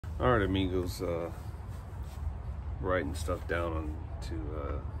All right, amigos, writing stuff down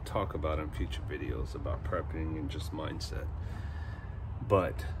to talk about in future videos about prepping and just mindset.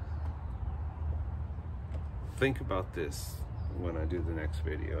 But think about this when I do the next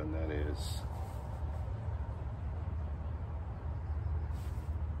video, and that is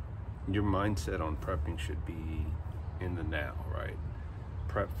your mindset on prepping should be in the now, right?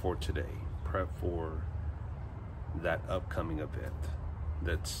 Prep for today, prep for that upcoming event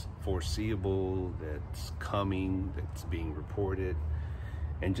that's foreseeable, that's coming, that's being reported.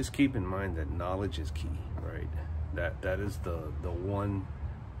 And just keep in mind that knowledge is key, right? That is the one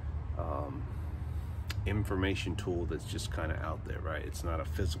information tool that's just kind of out there, right? It's not a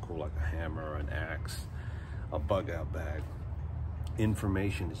physical like a hammer, an axe, a bug out bag.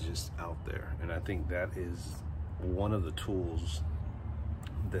 Information is just out there, and I think that is one of the tools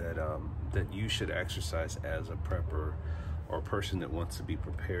that that you should exercise as a prepper or a person that wants to be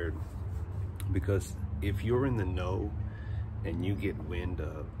prepared. Because if you're in the know and you get wind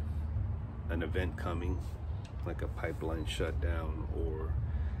of an event coming, like a pipeline shutdown or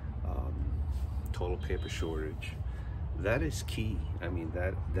toilet paper shortage, that is key. I mean,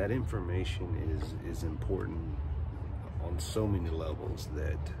 that information is important on so many levels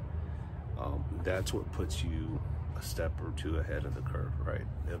that that's what puts you a step or two ahead of the curve, right?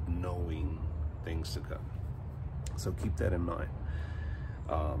 Of knowing things to come. So keep that in mind.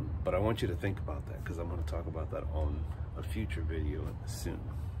 But I want you to think about that, because I'm going to talk about that on a future video soon.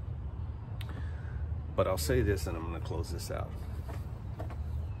 But I'll say this, and I'm going to close this out.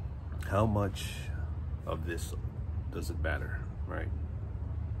 How much of this does it matter, right?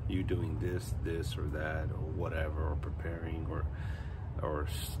 You doing this or that or whatever, or preparing or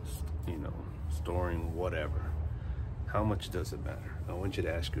you know, storing whatever. How much does it matter? I want you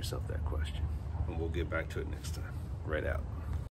to ask yourself that question, and we'll get back to it next time. Right out.